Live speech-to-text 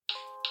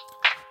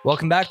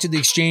Welcome back to the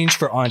Exchange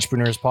for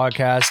Entrepreneurs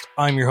podcast.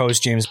 I'm your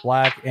host, James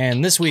Black,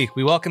 and this week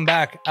we welcome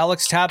back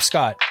Alex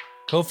Tapscott,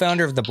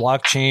 co-founder of the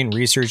Blockchain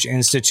Research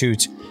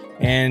Institute.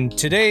 And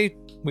today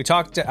we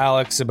talked to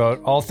Alex about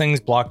all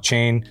things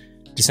blockchain,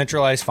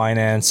 decentralized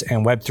finance,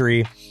 and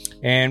Web3.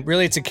 And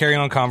really, it's a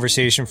carry-on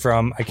conversation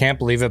from, I can't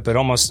believe it, but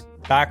almost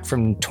back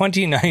from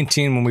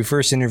 2019 when we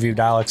first interviewed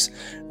Alex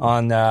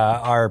on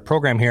our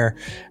program here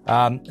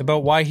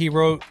about why he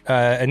wrote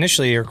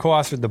initially or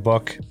co-authored the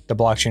book, The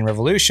Blockchain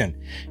Revolution.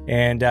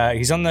 And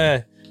he's on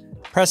the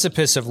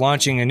precipice of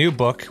launching a new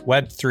book,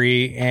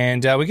 Web3.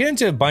 And we get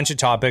into a bunch of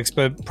topics,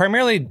 but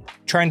primarily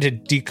trying to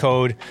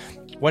decode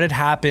what had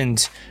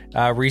happened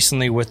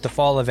recently with the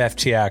fall of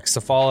FTX, the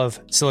fall of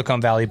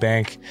Silicon Valley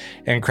Bank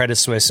and Credit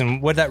Suisse,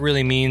 and what that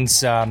really means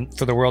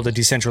for the world of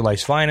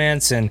decentralized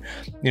finance, and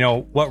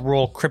what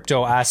role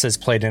crypto assets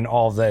played in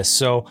all of this.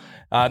 So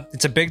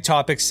it's a big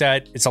topic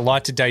set. It's a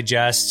lot to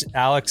digest.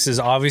 Alex is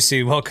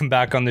obviously welcome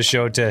back on the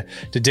show to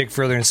dig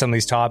further in some of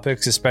these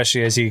topics,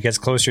 especially as he gets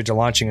closer to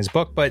launching his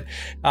book. But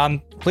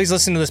please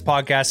listen to this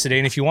podcast today.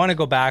 And if you want to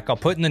go back, I'll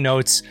put in the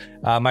notes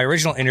my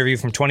original interview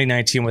from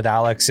 2019 with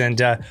Alex.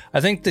 And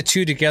I think the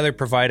two together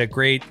provide a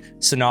great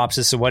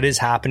synopsis of what is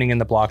happening in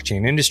the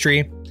blockchain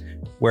industry,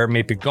 where it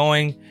may be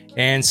going,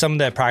 and some of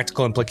the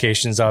practical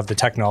implications of the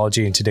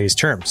technology in today's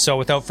terms. So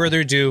without further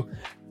ado,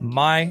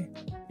 my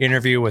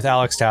interview with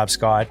Alex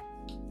Tapscott.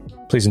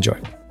 Please enjoy.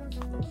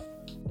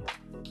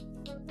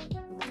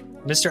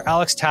 Mr.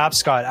 Alex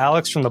Tapscott,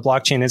 Alex from the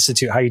Blockchain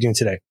Institute. How are you doing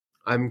today?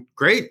 I'm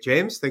great,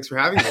 James. Thanks for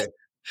having me.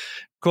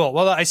 Cool.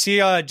 Well, I see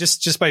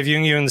just by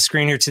viewing you on the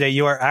screen here today,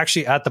 you are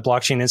actually at the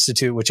Blockchain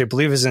Institute, which I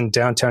believe is in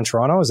downtown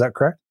Toronto. Is that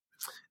correct?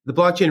 The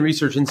Blockchain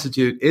Research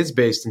Institute is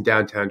based in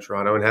downtown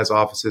Toronto and has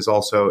offices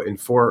also in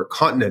 4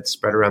 continents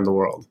spread around the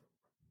world.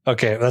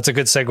 Okay, that's a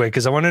good segue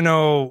because I want to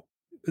know,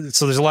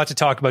 so there's a lot to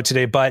talk about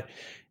today, but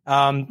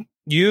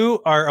you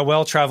are a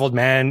well-traveled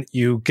man.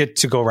 You get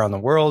to go around the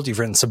world. You've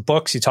written some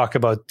books. You talk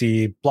about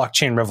the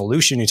blockchain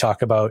revolution. You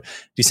talk about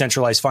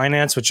decentralized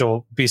finance, which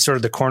will be sort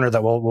of the corner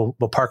that we'll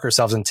park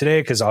ourselves in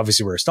today because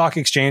obviously we're a stock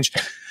exchange.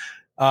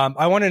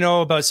 I want to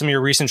know about some of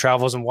your recent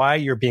travels and why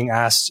you're being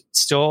asked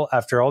still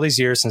after all these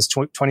years since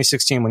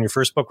 2016, when your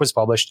first book was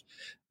published,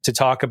 to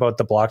talk about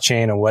the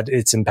blockchain and what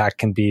its impact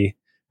can be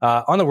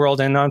on the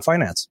world and on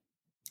finance.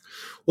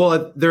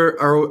 Well,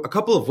 there are a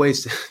couple of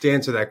ways to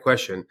answer that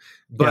question.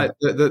 But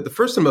the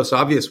first and most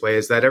obvious way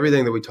is that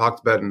everything that we talked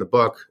about in the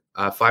book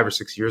 5 or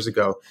 6 years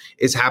ago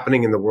is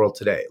happening in the world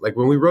today. Like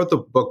when we wrote the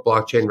book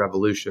Blockchain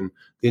Revolution,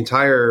 the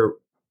entire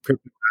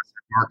crypto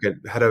market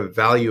had a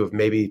value of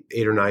maybe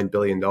 $8 or $9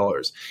 billion.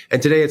 And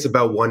today it's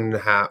about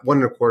 $1.25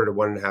 to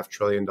 $1.5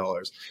 trillion.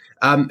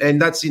 And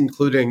that's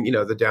including,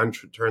 the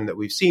downturn that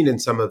we've seen in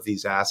some of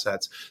these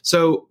assets.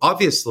 So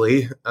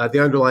obviously,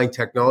 the underlying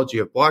technology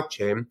of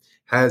blockchain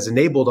has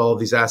enabled all of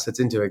these assets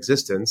into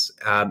existence.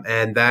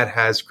 And that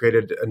has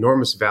created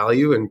enormous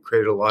value and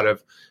created a lot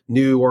of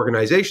new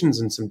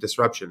organizations and some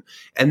disruption.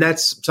 And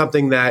that's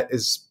something that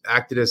is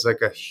acted as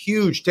like a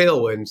huge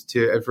tailwind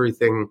to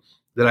everything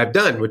that I've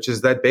done, which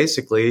is that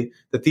basically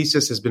the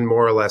thesis has been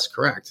more or less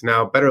correct.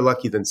 Now, better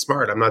lucky than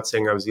smart. I'm not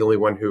saying I was the only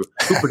one who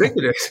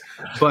predicted it,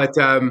 but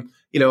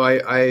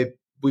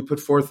we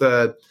put forth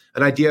an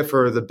idea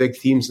for the big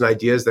themes and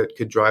ideas that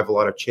could drive a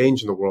lot of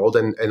change in the world,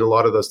 and a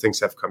lot of those things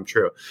have come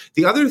true.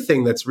 The other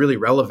thing that's really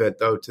relevant,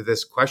 though, to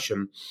this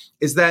question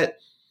is that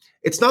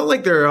it's not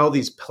like there are all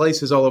these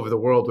places all over the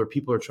world where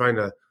people are trying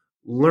to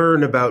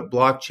learn about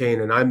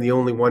blockchain and I'm the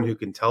only one who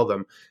can tell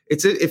them.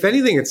 If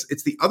anything,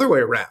 it's the other way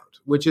around,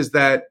 which is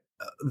that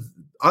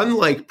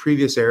unlike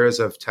previous eras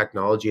of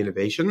technology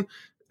innovation,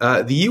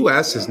 the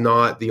U.S. is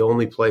not the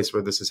only place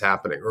where this is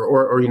happening,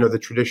 or the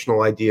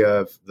traditional idea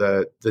of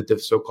the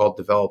so-called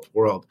developed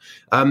world.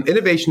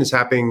 Innovation is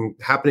happening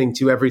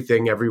to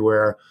everything,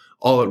 everywhere,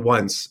 all at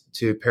once,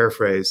 to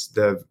paraphrase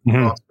the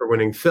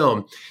Oscar-winning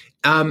film.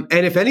 And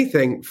if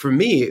anything, for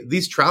me,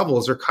 these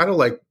travels are kind of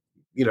like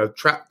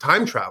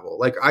time travel.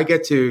 Like I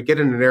get to get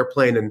in an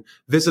airplane and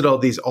visit all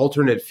these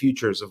alternate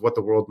futures of what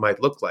the world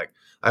might look like.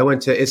 I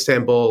went to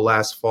Istanbul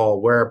last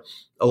fall, where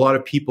a lot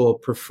of people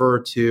prefer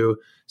to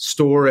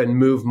store and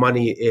move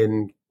money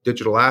in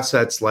digital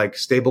assets like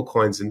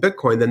stablecoins and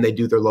Bitcoin than they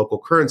do their local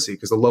currency,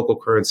 because the local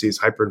currency is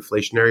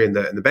hyperinflationary and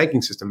the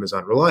banking system is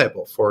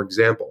unreliable, for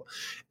example.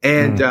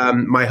 And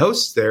my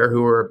hosts there,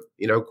 who are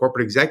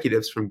corporate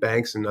executives from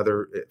banks and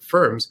other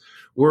firms,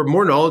 were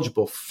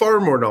far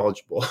more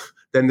knowledgeable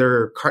than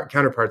their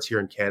counterparts here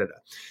in Canada.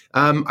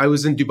 I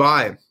was in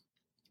Dubai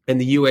in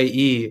the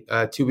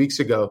UAE 2 weeks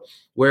ago,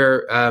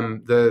 where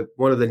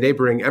one of the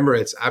neighboring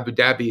Emirates, Abu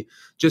Dhabi,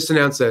 just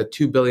announced a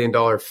 $2 billion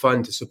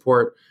fund to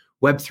support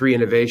Web3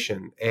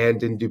 innovation.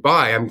 And in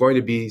Dubai, I'm going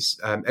to be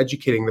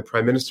educating the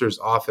Prime Minister's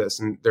office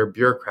and their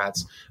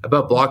bureaucrats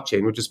about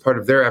blockchain, which is part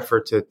of their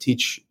effort to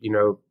teach,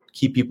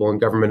 key people in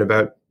government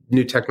about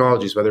new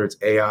technologies, whether it's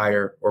AI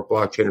or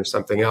blockchain or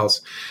something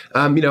else.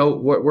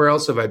 Where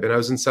else have I been? I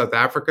was in South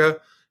Africa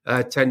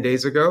 10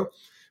 days ago,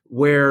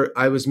 where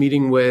I was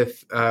meeting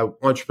with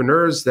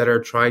entrepreneurs that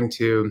are trying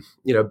to,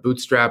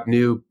 bootstrap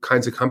new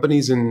kinds of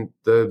companies in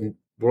the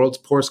world's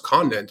poorest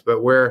continent,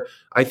 but where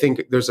I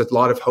think there's a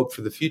lot of hope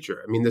for the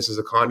future. I mean, this is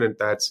a continent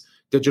that's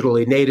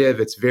digitally native.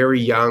 It's very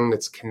young.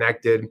 It's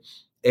connected.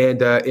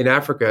 And in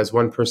Africa, as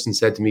one person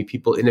said to me,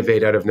 people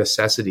innovate out of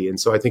necessity. And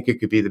so I think it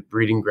could be the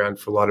breeding ground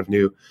for a lot of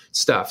new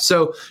stuff.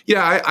 So,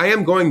 yeah, I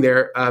am going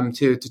there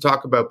to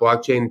talk about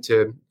blockchain,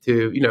 to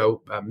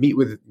meet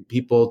with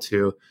people,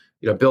 to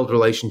build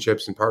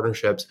relationships and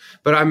partnerships.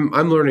 But I'm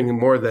learning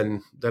more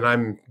than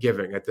I'm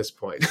giving at this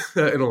point.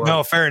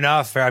 No, fair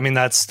enough. I mean,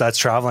 that's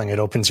traveling. It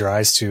opens your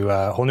eyes to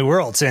whole new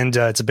worlds, and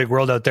it's a big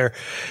world out there.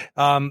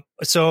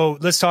 So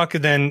let's talk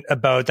then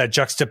about that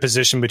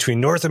juxtaposition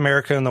between North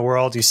America and the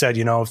world. You said,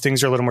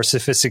 things are a little more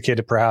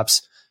sophisticated,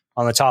 perhaps,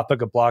 on the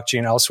topic of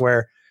blockchain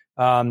elsewhere.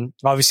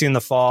 Obviously, in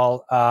the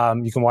fall,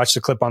 you can watch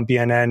the clip on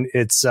BNN.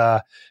 It's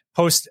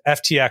post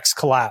FTX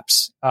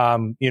collapse.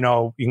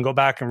 You can go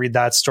back and read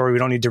that story. We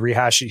don't need to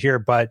rehash it here,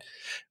 but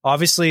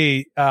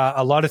obviously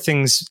a lot of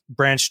things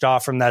branched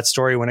off from that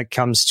story when it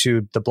comes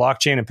to the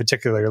blockchain and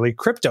particularly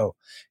crypto.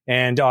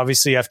 And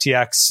obviously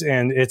FTX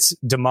and its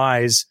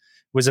demise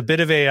was a bit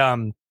of a, I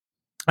don't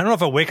know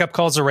if a wake up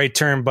call is the right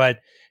term, but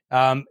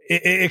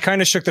it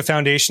kind of shook the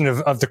foundation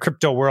of the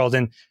crypto world.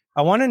 And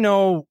I want to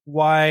know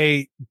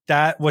why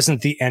that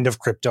wasn't the end of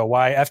crypto,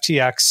 why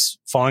FTX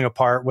falling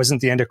apart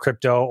wasn't the end of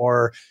crypto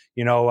or,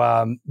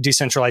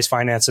 decentralized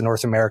finance in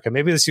North America.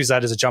 Maybe let's use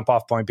that as a jump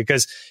off point,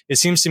 because it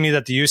seems to me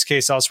that the use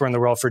case elsewhere in the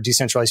world for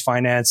decentralized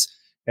finance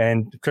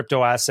and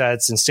crypto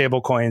assets and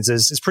stable coins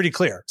is pretty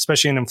clear,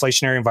 especially in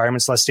inflationary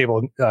environments, less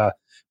stable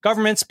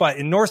governments. But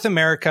in North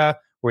America,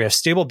 where we have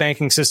stable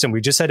banking system, we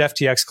just had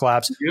FTX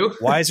collapse.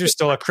 Why is there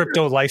still a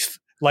crypto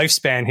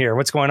lifespan here?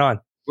 What's going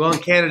on? Well, in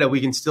Canada,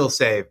 we can still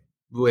say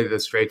with a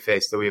straight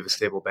face that we have a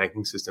stable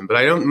banking system. But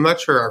I'm not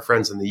sure our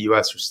friends in the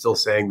US are still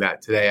saying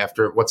that today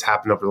after what's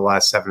happened over the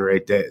last 7 or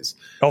 8 days.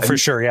 For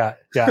sure. Yeah.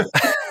 Yeah.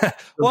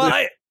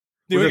 Well,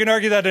 we can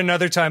argue that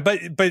another time,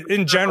 but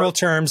in general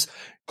terms,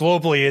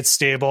 globally, it's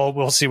stable.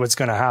 We'll see what's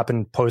going to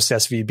happen post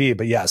SVB.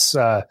 But yes,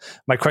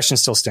 my question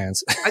still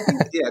stands. I think,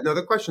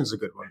 the question's a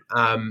good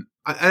one.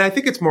 And I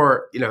think it's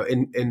more,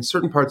 in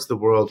certain parts of the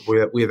world,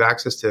 we have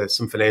access to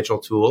some financial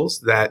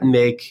tools that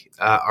make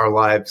our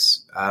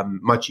lives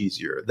much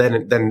easier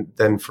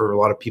than for a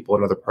lot of people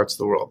in other parts of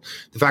the world.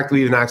 The fact that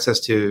we have access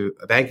to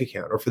a bank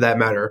account, or for that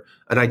matter,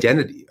 an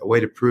identity, a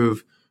way to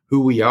prove who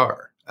we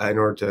are in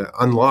order to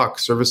unlock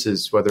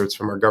services, whether it's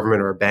from our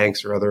government or our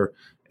banks or other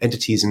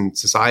entities in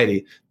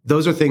society.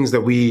 Those are things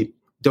that we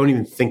don't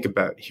even think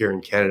about here in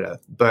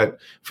Canada. But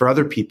for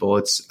other people,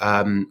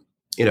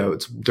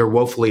 they're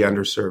woefully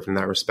underserved in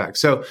that respect.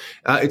 So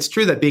it's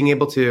true that being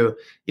able to,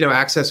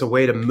 access a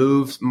way to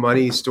move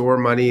money, store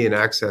money, and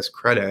access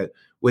credit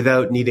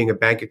without needing a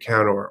bank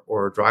account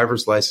or a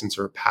driver's license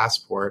or a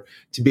passport,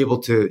 to be able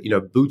to,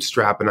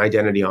 bootstrap an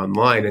identity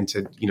online and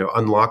to,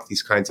 unlock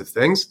these kinds of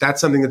things.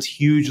 That's something that's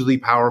hugely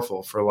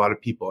powerful for a lot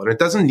of people. And it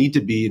doesn't need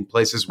to be in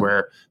places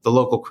where the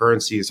local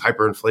currency is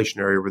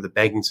hyperinflationary or where the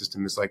banking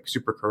system is like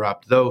super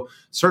corrupt, though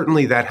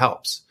certainly that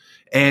helps.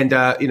 And,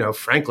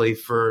 frankly,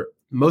 for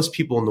most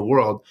people in the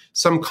world,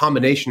 some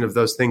combination of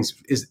those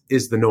things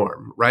is the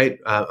norm, right?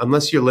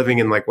 Unless you're living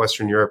in like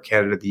Western Europe,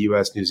 Canada, the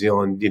US, New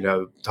Zealand,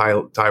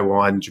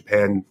 Taiwan,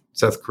 Japan,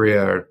 South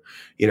Korea, or,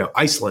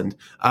 Iceland,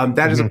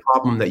 that is a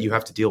problem that you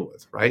have to deal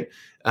with, right?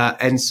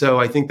 And so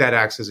I think that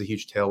acts as a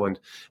huge tailwind.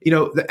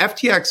 The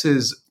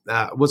FTX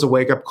was a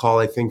wake-up call,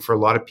 I think, for a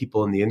lot of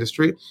people in the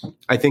industry.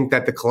 I think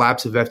that the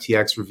collapse of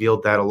FTX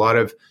revealed that a lot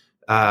of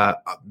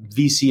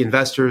VC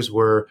investors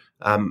were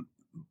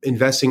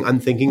investing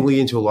unthinkingly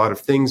into a lot of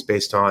things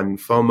based on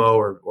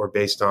FOMO or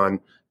based on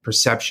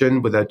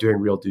perception without doing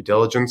real due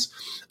diligence.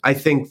 I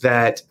think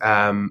that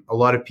a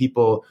lot of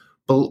people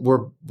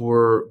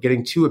were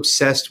getting too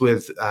obsessed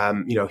with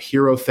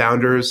hero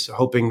founders,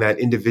 hoping that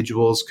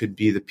individuals could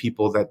be the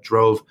people that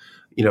drove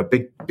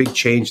big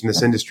change in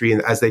this industry,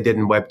 and as they did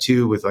in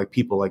Web2 with like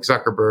people like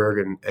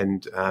Zuckerberg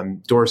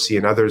and Dorsey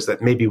and others,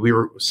 that maybe we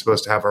were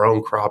supposed to have our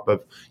own crop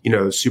of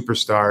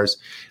superstars.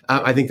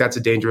 I think that's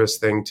a dangerous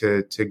thing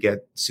to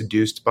get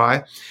seduced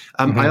by.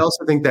 I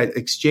also think that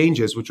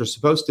exchanges, which are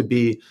supposed to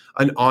be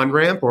an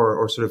on-ramp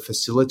or sort of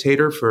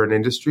facilitator for an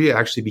industry,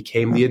 actually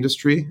became the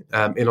industry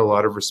in a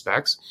lot of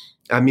respects.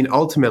 I mean,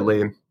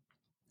 ultimately,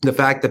 the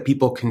fact that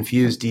people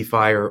confuse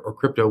DeFi or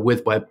crypto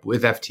with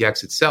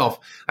FTX itself,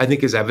 I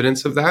think, is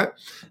evidence of that.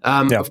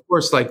 Of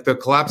course, like the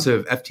collapse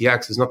of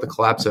FTX is not the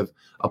collapse of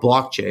a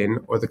blockchain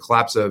or the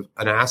collapse of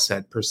an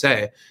asset per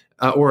se,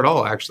 or at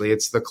all, actually.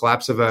 It's the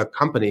collapse of a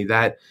company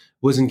that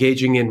was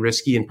engaging in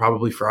risky and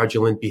probably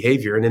fraudulent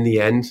behavior, and in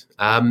the end,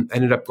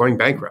 ended up going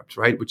bankrupt,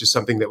 right? Which is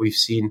something that we've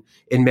seen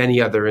in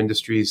many other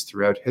industries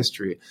throughout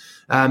history.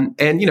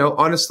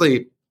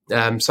 Honestly,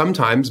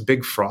 sometimes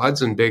big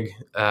frauds and big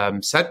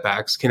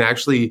setbacks can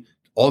actually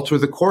alter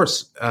the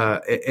course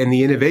and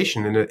the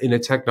innovation in a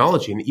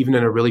technology, and even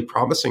in a really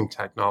promising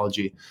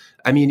technology.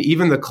 I mean,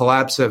 even the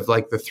collapse of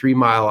like the 3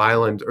 Mile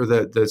Island, or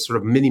the sort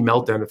of mini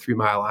meltdown of 3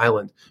 Mile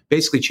Island,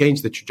 basically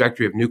changed the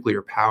trajectory of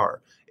nuclear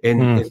power in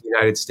the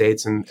United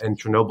States, and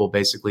Chernobyl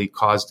basically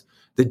caused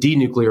the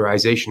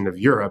denuclearization of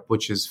Europe,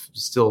 which is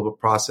still a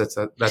process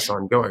that's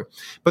ongoing.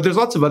 But there's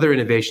lots of other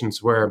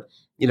innovations where,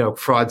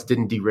 frauds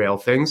didn't derail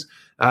things.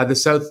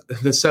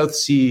 The South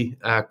Sea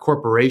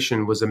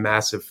Corporation was a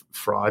massive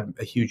fraud,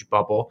 a huge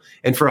bubble.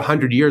 And for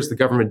 100 years, the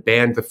government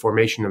banned the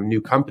formation of new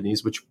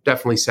companies, which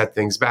definitely set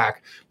things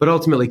back. But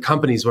ultimately,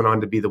 companies went on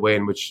to be the way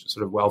in which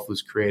sort of wealth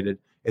was created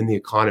in the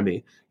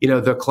economy.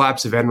 The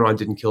collapse of Enron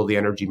didn't kill the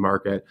energy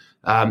market.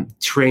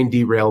 Train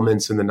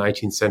derailments in the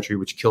 19th century,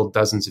 which killed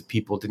dozens of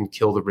people, didn't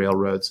kill the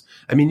railroads.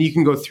 I mean, you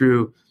can go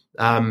through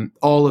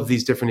all of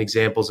these different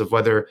examples of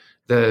whether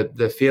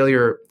the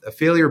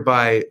failure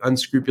by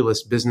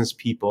unscrupulous business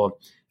people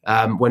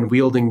when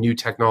wielding new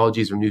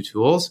technologies or new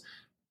tools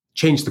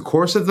changed the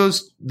course of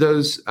those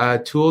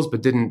tools,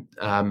 but didn't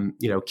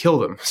kill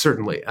them,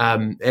 certainly.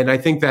 And I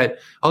think that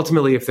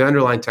ultimately, if the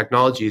underlying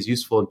technology is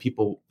useful and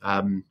people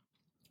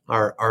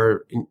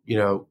are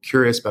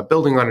curious about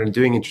building on it and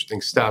doing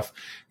interesting stuff,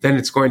 then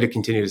it's going to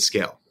continue to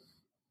scale.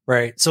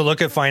 Right. So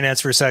look at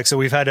finance for a sec. So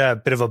we've had a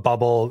bit of a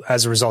bubble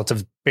as a result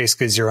of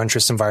basically zero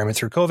interest environment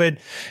through COVID.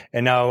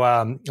 And now,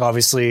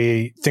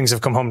 obviously, things have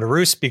come home to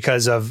roost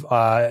because of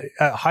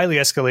highly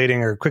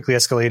escalating or quickly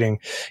escalating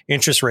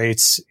interest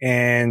rates.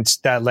 And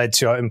that led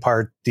to, in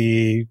part,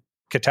 the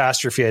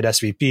catastrophe at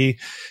SVB,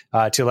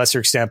 to a lesser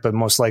extent, but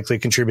most likely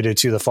contributed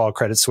to the fall of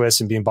Credit Suisse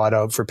and being bought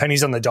out for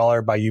pennies on the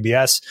dollar by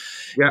UBS.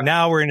 Yeah.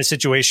 Now we're in a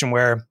situation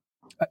where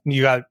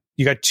you got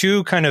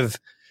two kind of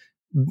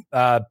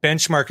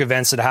benchmark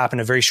events that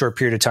happened in a very short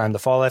period of time. The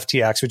fall of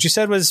FTX, which you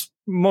said was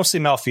mostly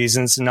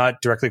malfeasance,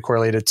 not directly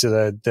correlated to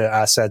the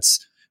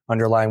assets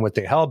underlying what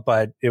they held,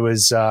 but it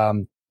was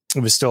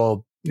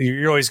still,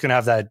 you're always going to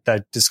have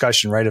that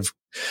discussion, right, of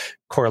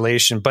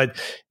correlation. But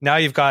now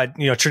you've got,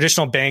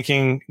 traditional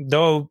banking,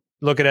 though.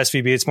 Look at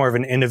SVB, it's more of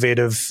an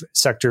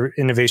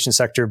innovation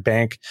sector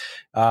bank.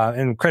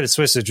 And Credit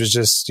Suisse, which was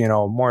just,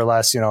 more or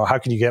less, how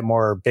can you get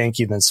more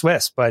banky than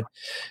Swiss? But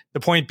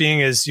the point being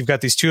is you've got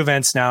these two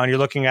events now, and you're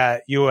looking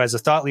at you as a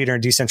thought leader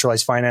in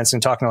decentralized finance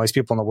and talking to all these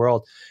people in the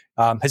world.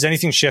 Has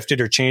anything shifted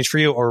or changed for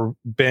you, or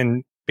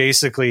been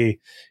basically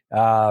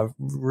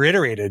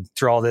reiterated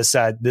through all this,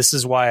 that this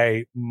is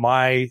why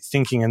my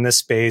thinking in this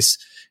space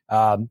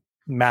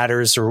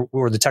matters,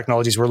 or the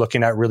technologies we're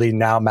looking at really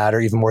now matter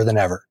even more than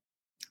ever?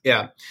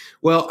 Yeah.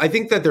 Well, I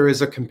think that there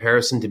is a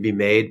comparison to be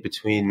made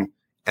between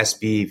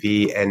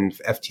SBV and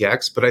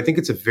FTX, but I think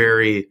it's a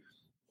very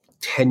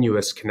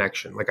tenuous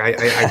connection. Like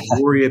I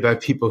worry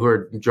about people who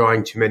are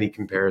drawing too many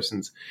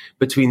comparisons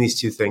between these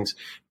two things.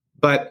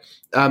 But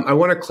I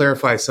want to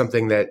clarify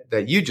something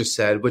that you just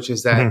said, which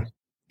is that,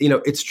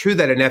 it's true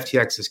that in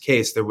FTX's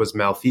case, there was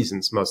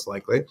malfeasance, most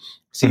likely.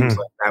 Seems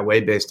like that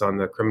way based on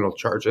the criminal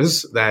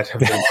charges that have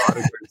been brought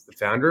against the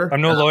founder. I'm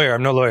no lawyer.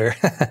 I'm no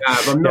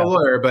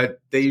lawyer,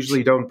 but they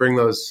usually don't bring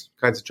those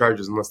kinds of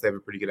charges unless they have a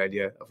pretty good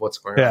idea of what's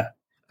going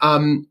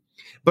on.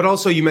 But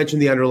also, you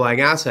mentioned the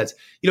underlying assets.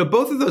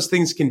 Both of those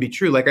things can be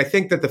true. Like, I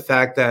think that the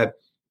fact that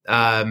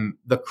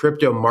the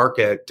crypto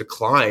market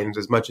declined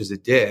as much as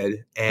it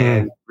did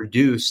and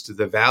reduced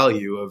the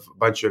value of a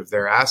bunch of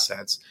their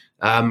assets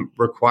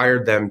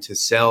required them to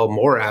sell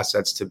more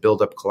assets to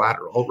build up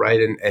collateral, right?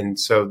 And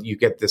so you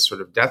get this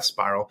sort of death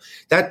spiral.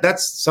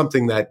 That's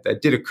something that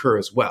did occur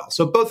as well.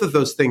 So both of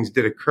those things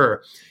did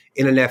occur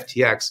in an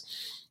FTX.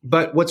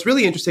 But what's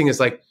really interesting is,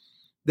 like,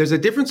 there's a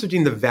difference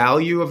between the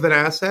value of an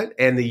asset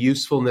and the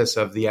usefulness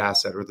of the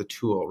asset or the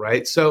tool,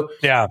 right? So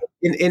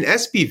in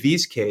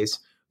SBV's case,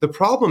 the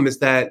problem is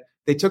that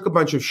they took a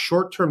bunch of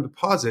short-term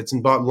deposits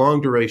and bought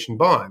long-duration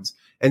bonds.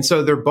 And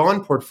so their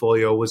bond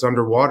portfolio was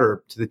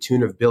underwater to the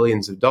tune of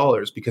billions of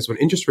dollars, because when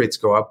interest rates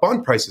go up,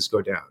 bond prices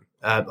go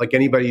down. Like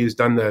anybody who's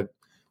done the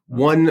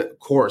one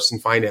course in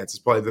finance is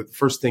probably the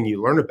first thing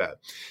you learn about.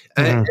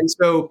 And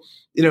so,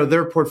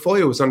 their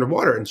portfolio was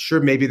underwater. And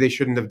sure, maybe they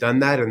shouldn't have done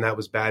that, and that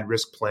was bad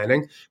risk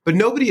planning. But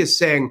nobody is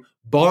saying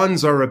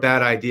bonds are a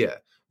bad idea.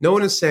 No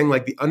one is saying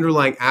like the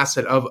underlying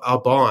asset of a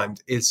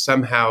bond is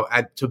somehow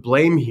to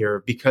blame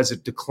here because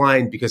it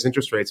declined because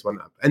interest rates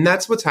went up. And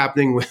that's what's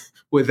happening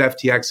with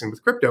FTX and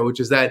with crypto, which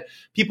is that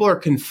people are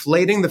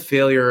conflating the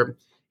failure,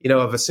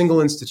 of a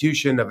single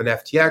institution, of an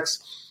FTX,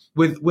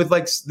 with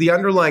like the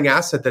underlying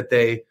asset that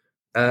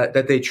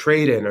they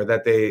trade in, or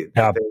that they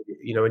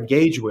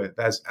engage with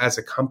as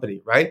a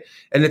company, right?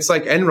 And it's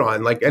like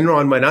Enron. Like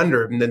Enron went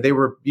under, and then they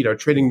were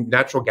trading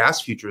natural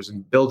gas futures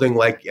and building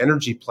like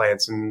energy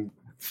plants in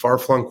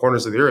far-flung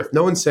corners of the earth.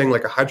 No one's saying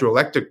like a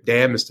hydroelectric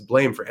dam is to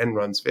blame for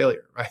Enron's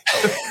failure, right?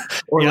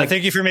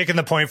 Thank you for making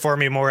the point for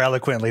me more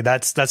eloquently.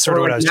 That's sort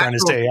of what I was trying to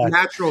say. Yeah.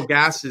 Natural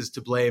gas is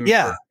to blame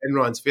for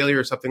Enron's failure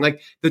or something.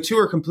 Like, the two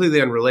are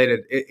completely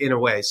unrelated in a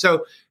way.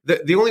 So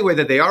the only way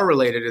that they are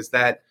related is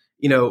that,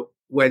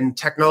 when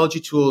technology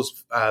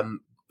tools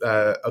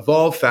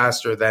evolve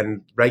faster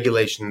than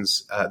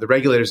regulations, the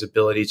regulators'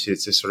 ability to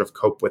sort of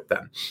cope with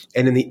them.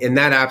 And in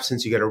that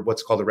absence, you get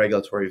what's called a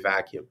regulatory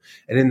vacuum.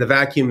 And in the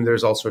vacuum,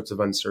 there's all sorts of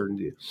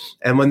uncertainty.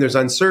 And when there's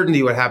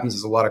uncertainty, what happens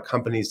is a lot of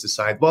companies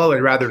decide, well,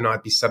 I'd rather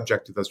not be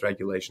subject to those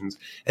regulations.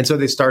 And so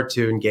they start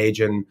to engage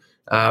in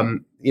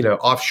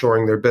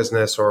offshoring their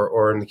business,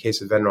 or in the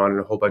case of Enron,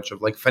 a whole bunch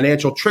of like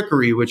financial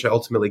trickery, which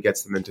ultimately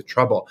gets them into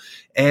trouble.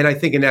 And I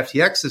think in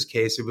FTX's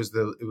case, it was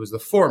the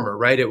former,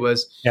 right? It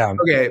was,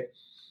 okay,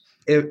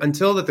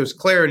 until that there's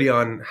clarity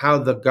on how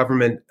the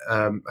government,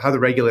 how the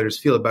regulators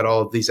feel about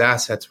all of these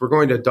assets, we're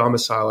going to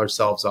domicile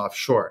ourselves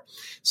offshore.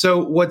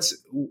 So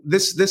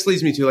this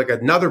leads me to like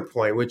another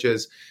point, which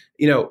is,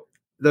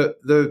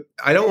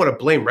 I don't want to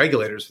blame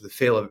regulators for the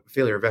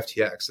failure of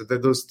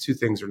FTX. Those two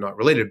things are not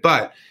related,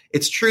 but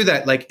it's true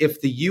that like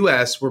if the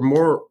U.S. were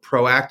more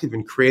proactive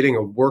in creating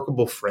a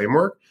workable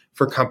framework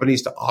for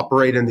companies to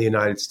operate in the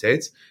United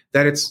States,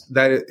 that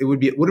it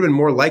would have been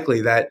more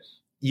likely that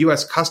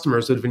U.S.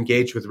 customers would have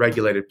engaged with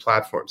regulated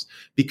platforms.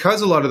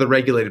 Because a lot of the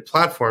regulated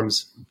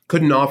platforms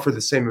couldn't offer the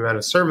same amount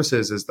of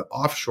services as the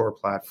offshore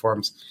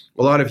platforms,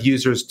 a lot of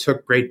users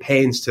took great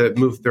pains to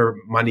move their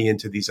money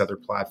into these other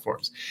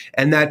platforms.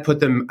 And that put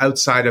them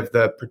outside of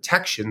the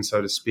protection,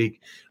 so to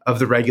speak, of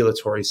the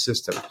regulatory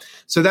system.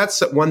 So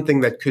that's one thing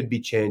that could be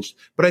changed.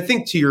 But I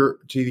think to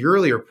the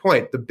earlier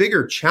point, the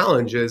bigger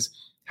challenge is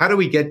how do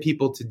we get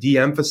people to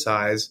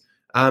de-emphasize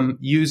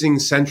using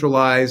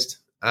centralized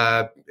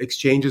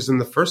exchanges in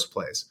the first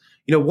place?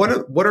 What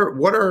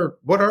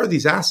are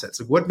these assets?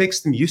 Like, what makes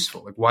them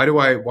useful? Like,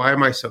 why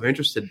am I so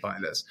interested by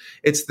this?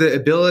 It's the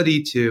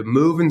ability to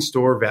move and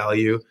store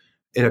value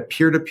in a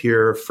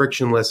peer-to-peer,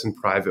 frictionless and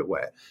private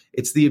way.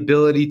 It's the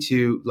ability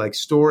to like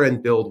store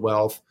and build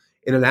wealth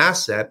in an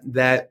asset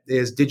that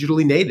is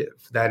digitally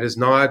native, that is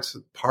not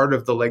part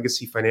of the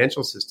legacy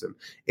financial system.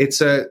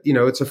 It's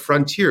a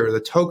frontier.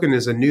 The token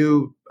is a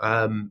new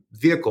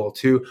vehicle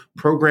to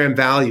program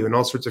value in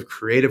all sorts of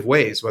creative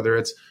ways, whether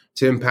it's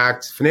to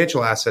impact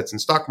financial assets and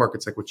stock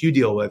markets like what you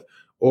deal with,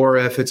 or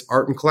if it's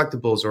art and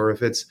collectibles, or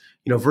if it's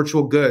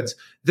virtual goods.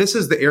 This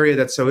is the area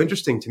that's so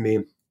interesting to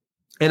me.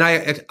 And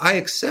I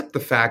accept the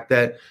fact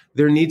that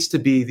there needs to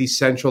be these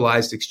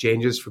centralized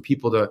exchanges for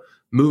people to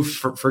move,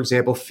 for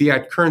example,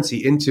 fiat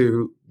currency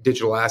into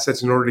digital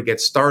assets in order to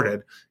get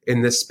started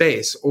in this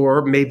space,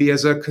 or maybe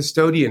as a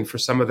custodian for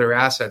some of their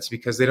assets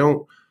because they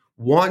don't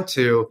want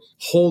to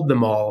hold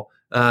them all,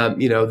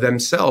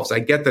 themselves. I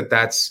get that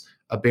that's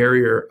a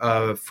barrier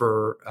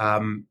for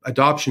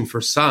adoption for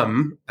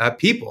some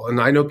people.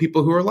 And I know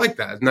people who are like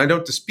that, and I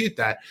don't dispute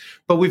that.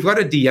 But we've got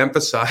to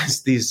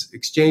de-emphasize these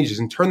exchanges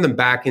and turn them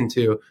back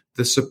into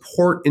the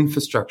support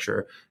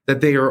infrastructure that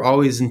they are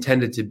always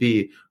intended to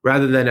be,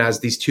 rather than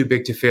as these too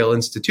big to fail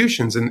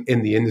institutions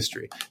in the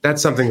industry.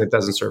 That's something that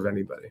doesn't serve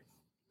anybody.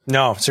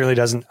 No, certainly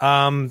doesn't.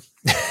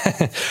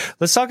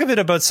 Let's talk a bit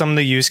about some of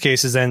the use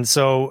cases then.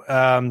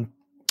 So,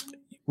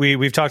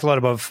 We've talked a lot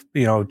about,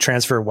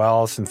 transfer of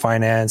wealth and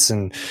finance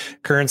and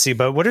currency,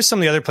 but what are some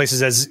of the other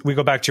places as we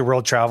go back to your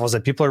world travels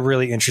that people are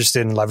really interested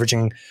in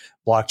leveraging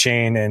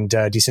blockchain and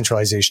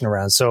decentralization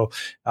around? So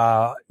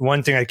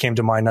one thing that came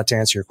to mind, not to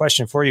answer your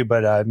question for you,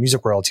 but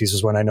music royalties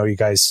was one I know you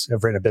guys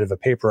have written a bit of a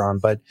paper on,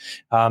 but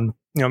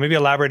maybe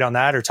elaborate on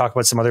that or talk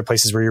about some other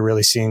places where you're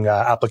really seeing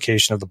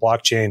application of the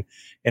blockchain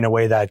in a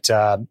way that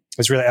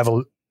is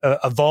really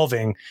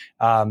evolving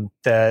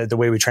the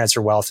way we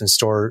transfer wealth and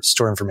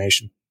store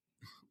information.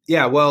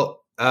 Yeah,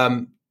 well,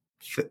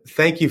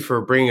 thank you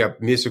for bringing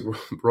up music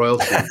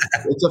royalties.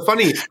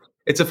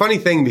 It's a funny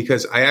thing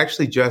because I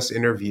actually just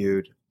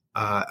interviewed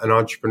an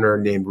entrepreneur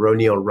named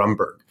Ronil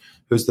Rumberg,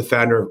 who's the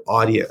founder of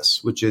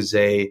Audius, which is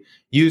a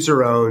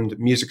user-owned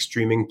music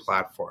streaming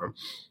platform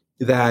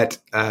that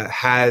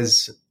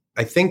has,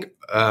 I think,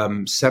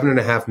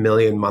 7.5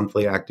 million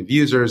monthly active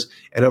users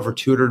and over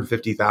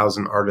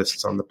 250,000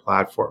 artists on the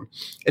platform.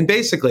 And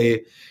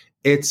basically,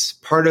 it's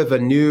part of a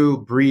new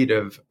breed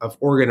of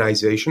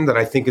organization that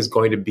I think is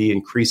going to be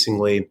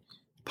increasingly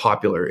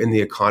popular in the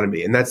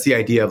economy. And that's the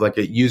idea of like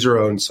a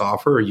user-owned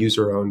software or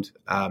user-owned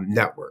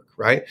network,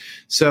 right?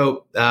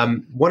 So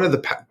one of the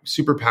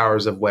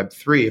superpowers of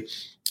Web3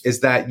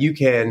 is that you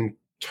can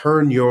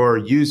turn your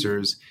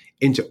users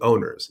into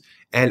owners.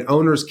 And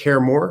owners care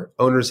more.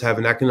 Owners have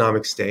an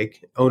economic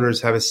stake.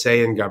 Owners have a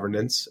say in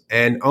governance.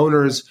 And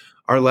owners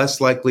are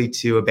less likely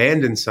to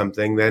abandon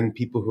something than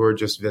people who are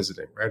just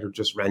visiting, right, or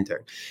just renting.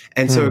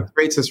 And so it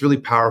creates this really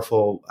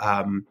powerful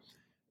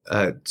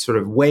sort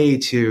of way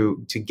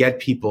to get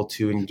people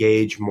to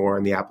engage more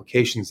in the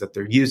applications that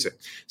they're using.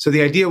 So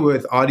the idea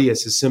with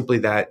Audius is simply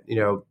that,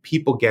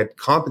 people get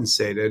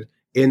compensated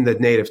in the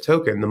native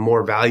token, the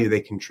more value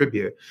they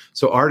contribute.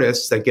 So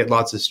artists that get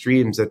lots of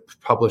streams, that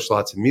publish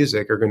lots of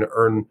music, are going to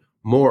earn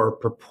more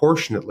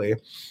proportionately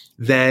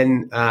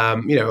than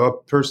a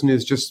person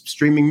who's just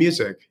streaming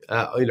music,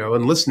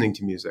 and listening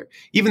to music.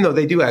 Even though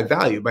they do add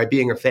value by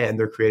being a fan,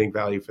 they're creating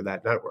value for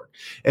that network.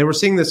 And we're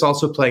seeing this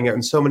also playing out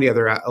in so many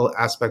other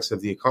aspects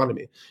of the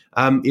economy.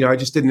 I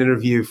just did an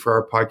interview for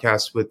our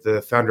podcast with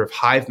the founder of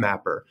Hive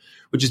Mapper,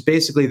 which is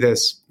basically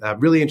this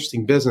really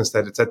interesting business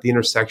that it's at the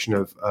intersection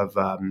of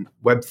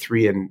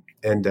Web3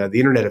 and the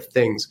Internet of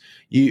Things.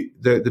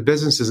 The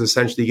business is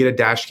essentially, you get a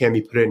dash cam,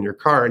 you put it in your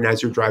car, and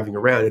as you're driving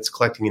around, it's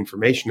collecting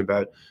information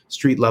about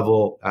street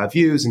level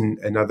views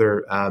and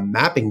other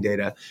mapping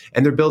data.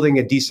 And they're building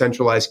a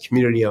decentralized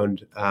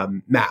community-owned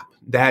map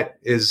that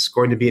is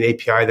going to be an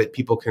API that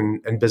people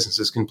and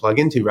businesses can plug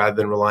into rather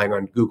than relying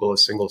on Google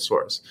as single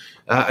source.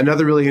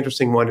 Another really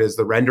interesting one is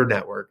the Render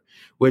Network,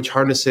 which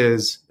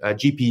harnesses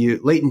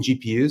latent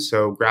GPUs,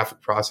 so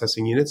graphic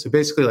processing units. So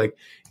basically, like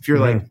if you're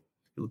like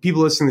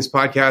people listening to this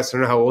podcast, I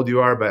don't know how old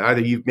you are, but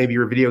either maybe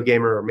you're a video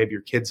gamer or maybe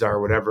your kids are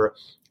or whatever.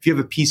 If you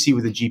have a PC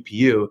with a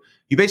GPU,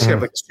 you basically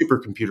have like a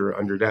supercomputer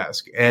on your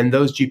desk. And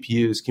those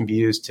GPUs can be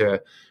used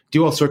to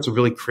do all sorts of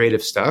really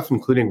creative stuff,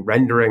 including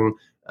rendering,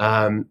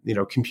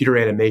 computer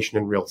animation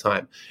in real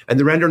time. And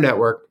the Render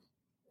Network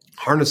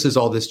harnesses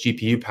all this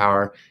GPU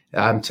power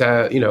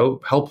to,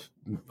 help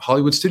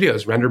Hollywood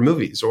studios render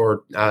movies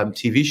or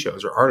TV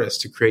shows or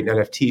artists to create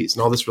NFTs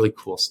and all this really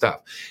cool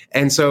stuff.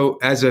 And so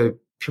as a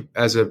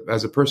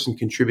person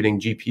contributing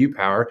GPU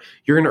power,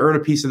 you're going to earn a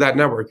piece of that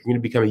network. You're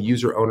going to become a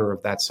user owner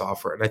of that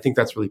software. And I think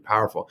that's really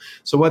powerful.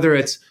 So whether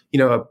it's,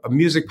 a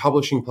music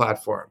publishing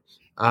platform,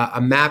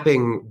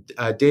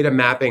 a data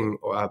mapping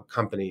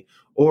company,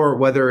 or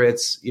whether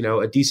it's,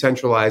 a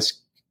decentralized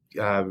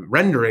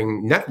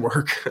rendering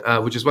network,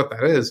 which is what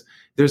that is,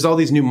 there's all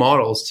these new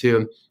models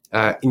to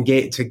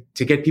engage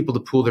to get people to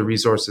pool their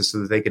resources so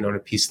that they can own a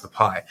piece of the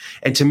pie.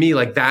 And to me,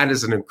 like that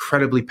is an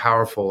incredibly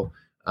powerful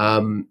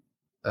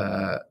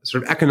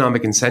sort of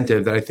economic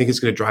incentive that I think is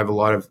going to drive a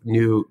lot of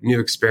new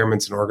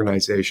experiments and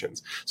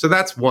organizations. So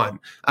that's one.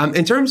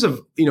 In terms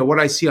of what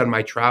I see on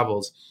my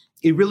travels,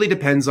 it really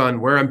depends on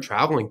where I'm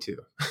traveling to.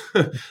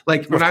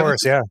 Like when I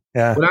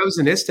was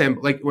in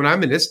Istanbul, like when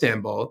I'm in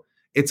Istanbul,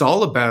 it's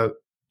all about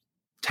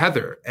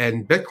Tether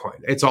and Bitcoin.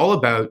 It's all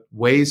about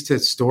ways to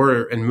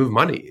store and move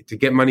money, to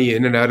get money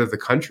in and out of the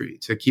country,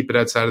 to keep it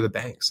outside of the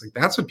banks. Like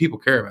that's what people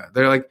care about.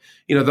 They're like,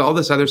 all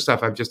this other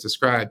stuff I've just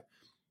described,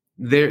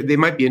 they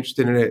might be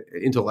interested in it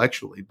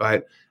intellectually,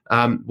 but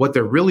what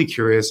they're really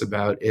curious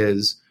about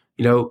is,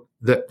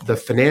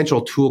 the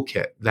financial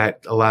toolkit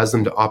that allows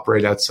them to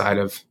operate outside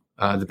of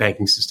the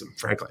banking system,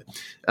 frankly.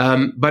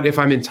 But if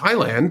I'm in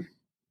Thailand,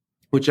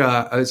 which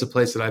is a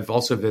place that I've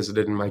also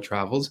visited in my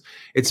travels,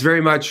 it's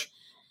very much,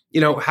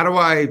 how do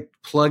I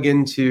plug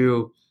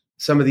into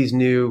some of these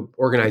new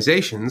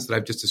organizations that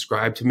I've just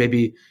described to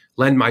maybe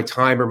lend my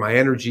time or my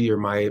energy or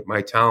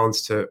my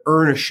talents to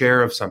earn a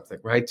share of something,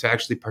 right? To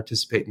actually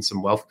participate in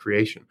some wealth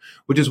creation,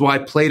 which is why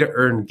play to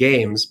earn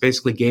games,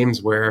 basically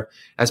games where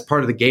as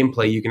part of the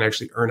gameplay, you can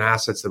actually earn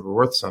assets that were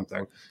worth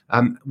something,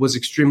 was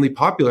extremely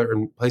popular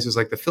in places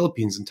like the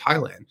Philippines and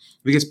Thailand,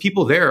 because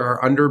people there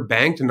are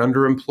underbanked and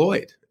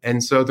underemployed.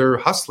 And so they're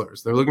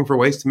hustlers. They're looking for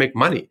ways to make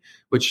money,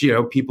 which,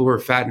 people who are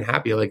fat and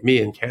happy like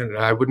me in Canada,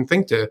 I wouldn't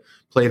think to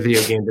play a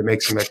video game to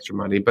make some extra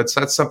money, but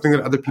that's something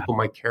that other people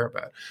might care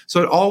about.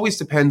 So it always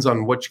depends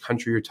on which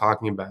country you're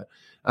talking about.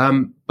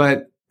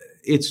 But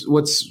it's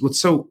what's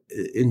so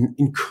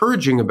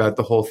encouraging about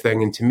the whole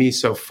thing, and to me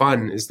so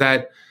fun, is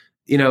that,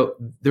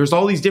 there's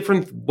all these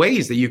different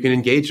ways that you can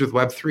engage with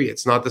Web3.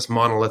 It's not this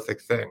monolithic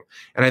thing.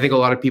 And I think a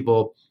lot of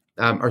people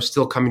are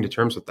still coming to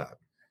terms with that.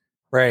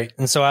 Right.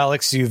 And so,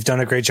 Alex, you've done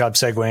a great job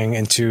segueing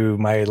into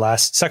my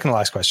second to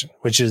last question,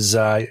 which is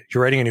you're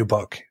writing a new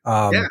book,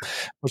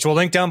 which we'll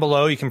link down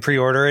below. You can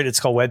pre-order it. It's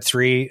called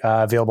Web3,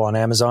 available on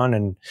Amazon,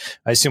 and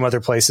I assume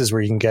other places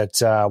where you can get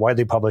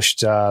widely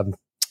published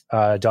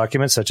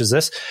documents such as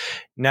this.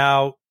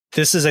 Now,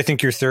 this is, I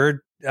think, your third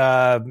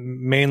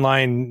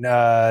mainline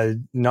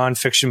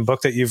nonfiction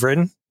book that you've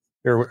written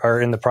or are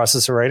in the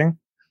process of writing.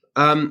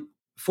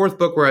 Fourth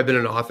book where I've been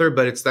an author,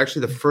 but it's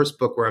actually the first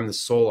book where I'm the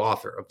sole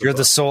author of the book.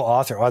 The sole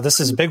author. Oh, this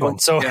is a big one.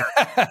 So,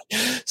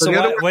 so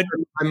what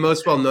I'm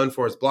most well known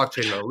for is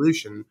Blockchain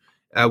Revolution,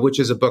 which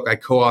is a book I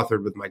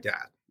co-authored with my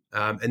dad.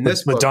 And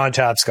this with book, Don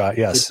Tapscott,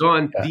 yes,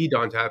 the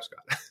Don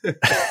Tapscott.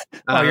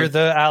 Oh, you're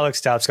the Alex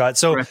Tapscott.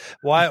 So right.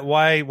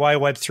 why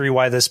Web3?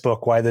 Why this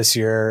book? Why this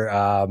year?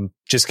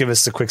 Just give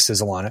us the quick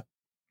sizzle on it.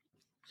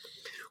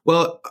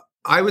 Well,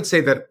 I would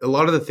say that a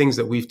lot of the things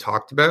that we've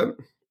talked about.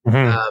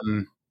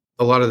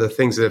 A lot of the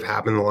things that have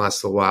happened in the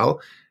last little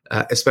while,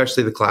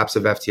 especially the collapse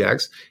of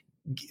FTX,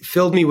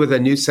 filled me with a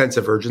new sense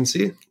of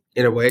urgency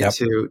in a way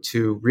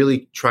to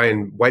really try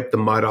and wipe the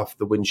mud off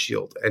the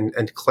windshield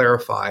and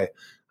clarify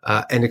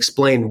and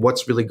explain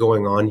what's really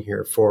going on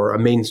here for a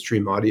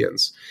mainstream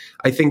audience.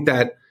 I think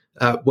that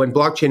when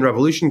Blockchain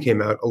Revolution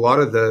came out, a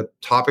lot of the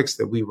topics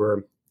that we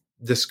were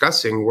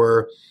discussing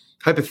were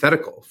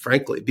hypothetical,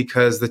 frankly,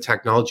 because the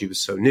technology was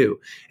so new.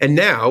 And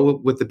now,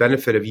 with the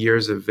benefit of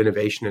years of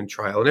innovation and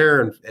trial and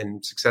error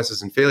and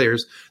successes and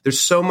failures, there's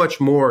so much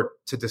more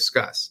to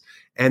discuss.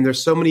 And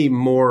there's so many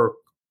more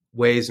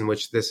ways in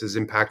which this is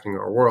impacting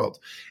our world.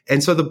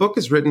 And so the book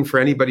is written for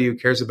anybody who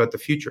cares about the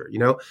future.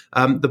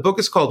 The book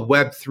is called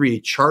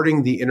Web3,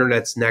 Charting the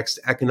Internet's Next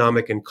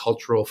Economic and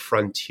Cultural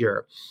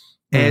Frontier.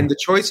 And the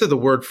choice of the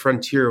word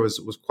frontier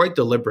was quite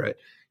deliberate.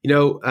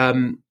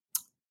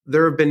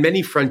 There have been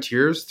many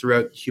frontiers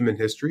throughout human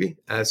history.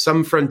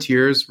 Some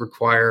frontiers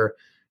require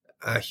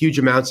huge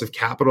amounts of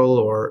capital,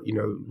 or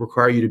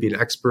require you to be an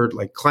expert,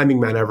 like climbing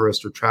Mount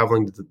Everest or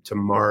traveling to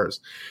Mars.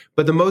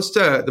 But the most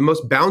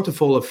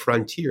bountiful of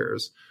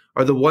frontiers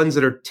are the ones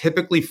that are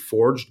typically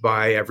forged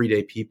by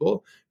everyday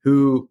people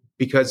who,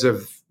 because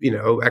of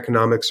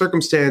economic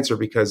circumstance or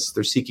because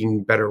they're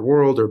seeking better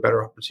world or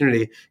better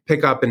opportunity,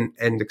 pick up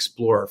and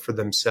explore for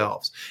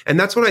themselves. And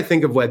that's what I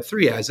think of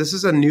Web3 as. This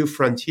is a new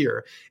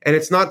frontier. And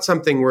it's not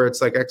something where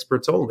it's like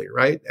experts only,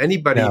 right?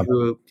 Anybody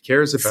who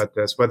cares about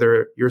this,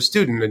 whether you're a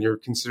student and you're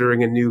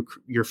considering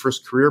your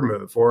first career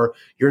move, or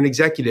you're an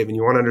executive and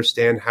you want to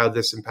understand how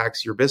this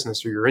impacts your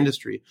business or your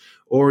industry,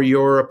 or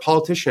you're a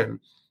politician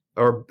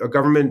or a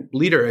government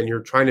leader and you're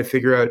trying to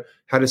figure out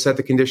how to set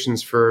the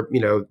conditions for,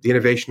 the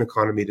innovation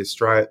economy to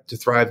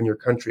thrive in your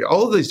country,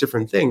 all of these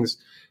different things,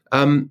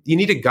 you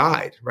need a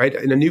guide, right?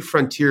 In a new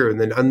frontier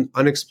and then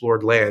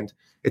unexplored land,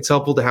 it's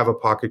helpful to have a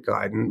pocket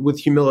guide. And with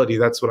humility,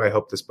 that's what I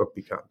hope this book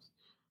becomes.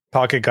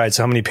 Pocket guide.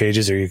 So how many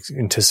pages are you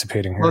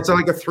anticipating here? Well, it's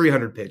like a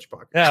 300-page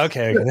pocket. Yeah,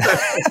 okay.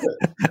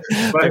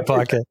 Big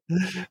pocket.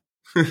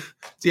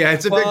 Yeah,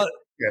 it's a big...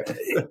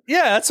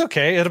 Yeah, that's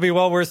okay. It'll be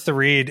well worth the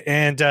read.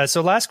 And so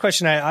last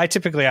question, I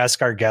typically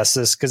ask our guests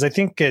this because I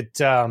think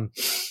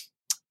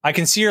I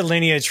can see your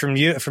lineage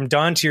from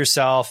Don to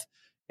yourself.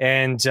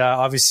 And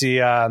obviously,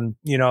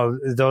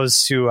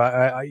 those who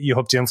you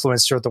hope to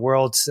influence throughout the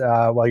world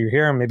while you're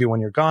here and maybe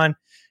when you're gone.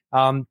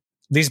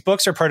 These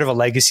books are part of a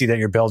legacy that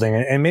you're building.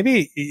 And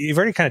maybe you've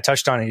already kind of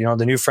touched on it,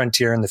 the new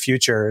frontier in the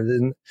future.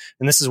 And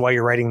this is why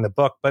you're writing the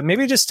book. But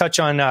maybe just touch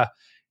on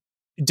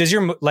does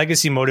your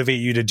legacy motivate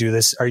you to do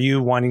this? Are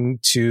you wanting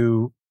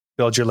to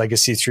build your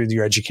legacy through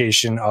your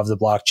education of the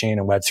blockchain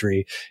and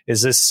Web3?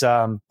 Is this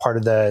part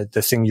of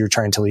the thing you're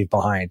trying to leave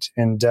behind?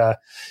 And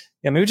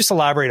maybe just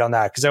elaborate on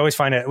that, because I always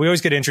find we always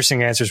get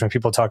interesting answers when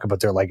people talk about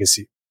their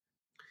legacy.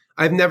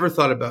 I've never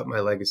thought about my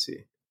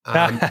legacy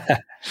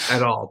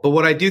at all. But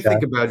what I do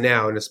think about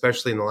now, and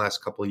especially in the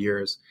last couple of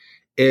years,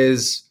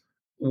 is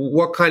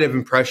what kind of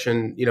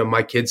impression,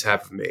 my kids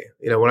have of me.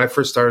 When I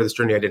first started this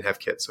journey, I didn't have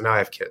kids. So now I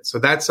have kids. So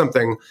that's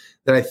something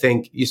that I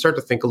think you start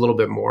to think a little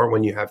bit more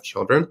when you have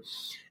children.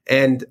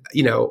 And,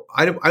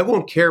 I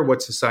won't care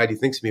what society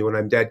thinks of me when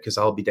I'm dead, because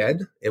I'll be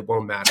dead. It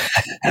won't matter.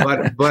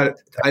 but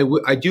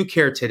I do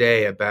care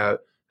today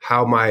about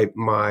how my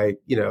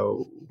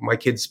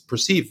kids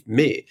perceive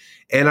me.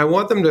 And I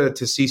want them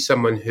to see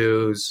someone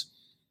who's,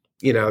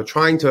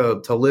 trying to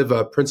live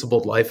a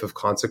principled life of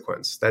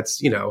consequence.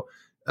 That's,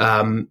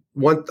 I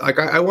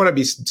want to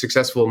be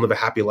successful and live a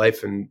happy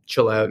life and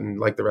chill out and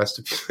like the rest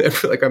of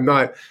people. Like I'm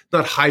not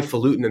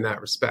highfalutin in that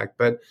respect,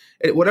 but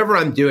whatever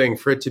I'm doing,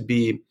 for it to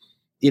be,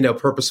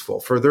 purposeful,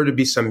 for there to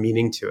be some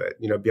meaning to it,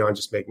 beyond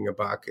just making a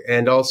buck.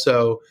 And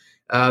also,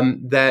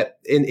 that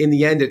in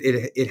the end,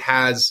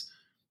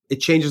 it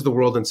changes the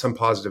world in some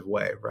positive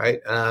way. Right.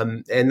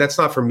 And that's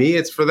not for me,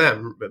 it's for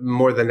them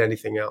more than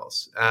anything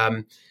else.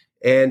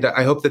 And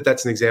I hope that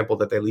that's an example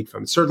that they lead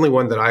from. It's certainly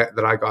one that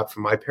I got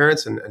from my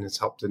parents, and it's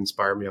helped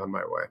inspire me on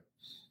my way.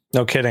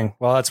 No kidding.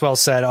 Well, that's well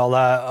said.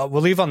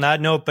 We'll leave on that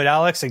note. But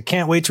Alex, I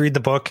can't wait to read the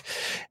book.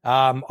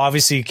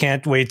 Obviously,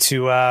 can't wait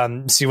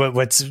to see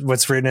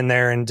what's written in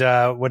there and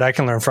what I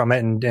can learn from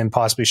it, and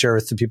possibly share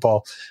with the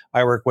people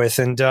I work with.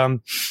 And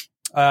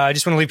I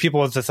just want to leave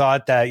people with the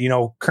thought that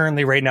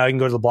currently, right now, you can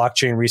go to the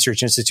Blockchain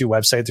Research Institute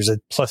website. There's a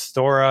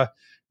plethora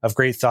of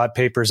great thought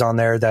papers on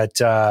there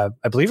that I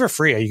believe are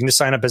free. You can just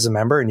sign up as a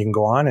member and you can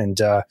go on, and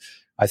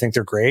I think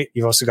they're great.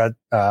 You've also got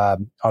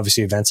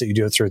obviously events that you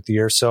do throughout the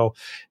year. So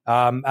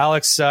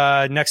Alex,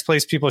 next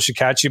place people should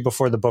catch you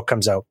before the book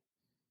comes out.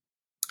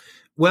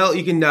 Well,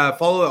 you can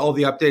follow all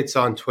the updates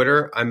on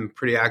Twitter. I'm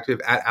pretty active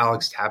at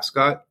Alex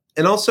Tapscott.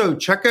 And also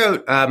check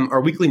out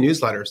our weekly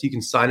newsletters. You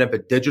can sign up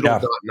at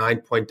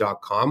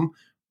digital.ninepoint.com.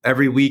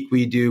 Every week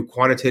we do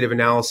quantitative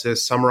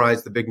analysis,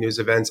 summarize the big news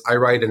events. I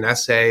write an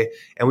essay,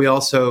 and we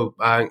also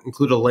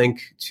include a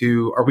link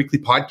to our weekly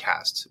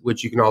podcast,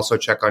 which you can also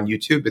check on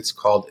YouTube. It's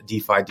called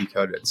DeFi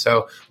Decoded.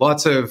 So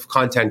lots of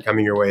content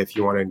coming your way if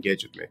you want to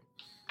engage with me.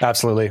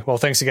 Absolutely. Well,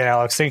 thanks again,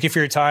 Alex. Thank you for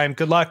your time.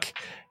 Good luck,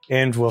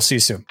 and we'll see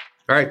you soon.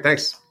 All right.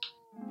 Thanks.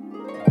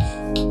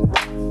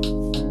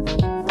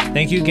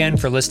 Thank you again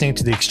for listening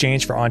to the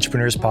Exchange for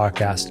Entrepreneurs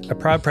podcast, a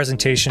proud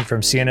presentation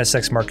from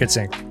CNSX Markets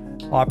Inc.,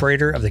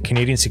 operator of the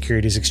Canadian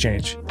Securities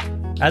Exchange.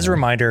 As a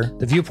reminder,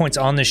 the viewpoints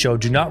on this show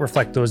do not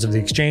reflect those of the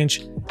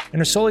exchange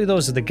and are solely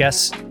those of the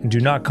guests and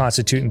do not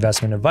constitute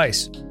investment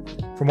advice.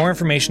 For more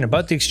information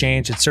about the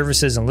exchange, its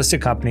services, and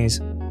listed companies,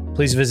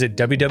 please visit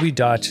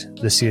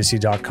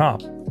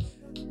www.thecse.com.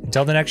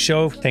 Until the next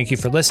show, thank you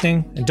for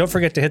listening, and don't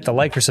forget to hit the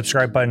like or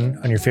subscribe button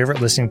on your favorite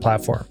listening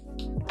platform.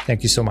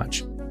 Thank you so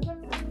much.